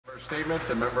Statement,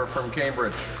 the member from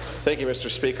Cambridge. Thank you, Mr.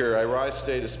 Speaker. I rise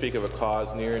today to speak of a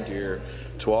cause near and dear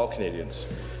to all Canadians.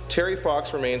 Terry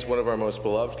Fox remains one of our most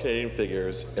beloved Canadian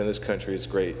figures in this country's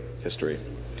great history.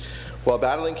 While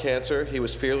battling cancer, he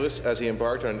was fearless as he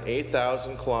embarked on an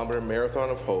 8,000-kilometre marathon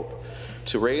of hope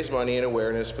to raise money and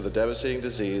awareness for the devastating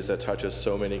disease that touches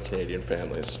so many Canadian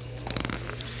families.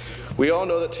 We all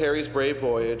know that Terry's brave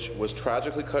voyage was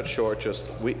tragically cut short, just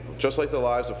like the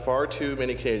lives of far too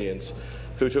many Canadians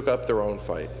who took up their own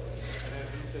fight.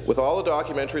 With all the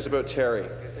documentaries about Terry,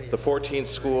 the 14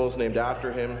 schools named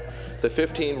after him, the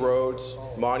 15 roads,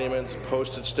 monuments,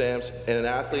 postage stamps, and an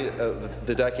Athlete of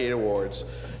the Decade awards,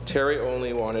 Terry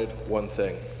only wanted one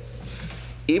thing.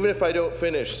 "Even if I don't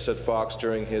finish," said Fox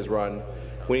during his run,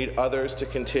 "we need others to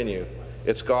continue.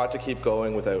 It's got to keep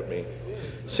going without me."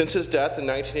 Since his death in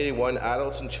 1981,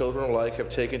 adults and children alike have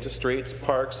taken to streets,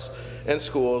 parks, and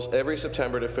schools every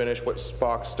September to finish what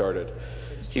Fox started.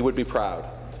 He would be proud.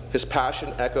 His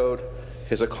passion echoed,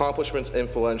 his accomplishments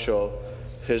influential,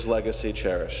 his legacy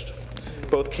cherished.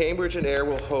 Both Cambridge and Ayr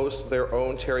will host their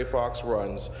own Terry Fox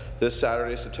runs this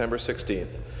Saturday, September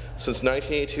 16th. Since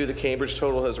 1982, the Cambridge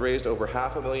total has raised over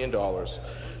 $500,000.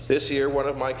 This year, one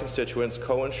of my constituents,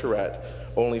 Cohen Charette,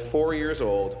 only 4 years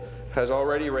old, has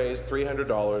already raised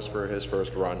 $300 for his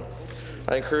first run.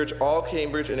 I encourage all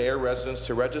Cambridge and Ayr residents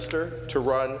to register, to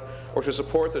run, or to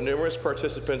support the numerous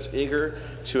participants eager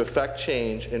to effect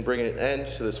change and bring an end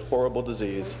to this horrible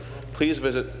disease. Please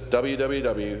visit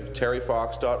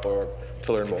www.terryfox.org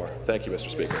to learn more. Thank you, Mr.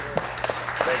 Speaker.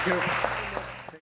 Thank you.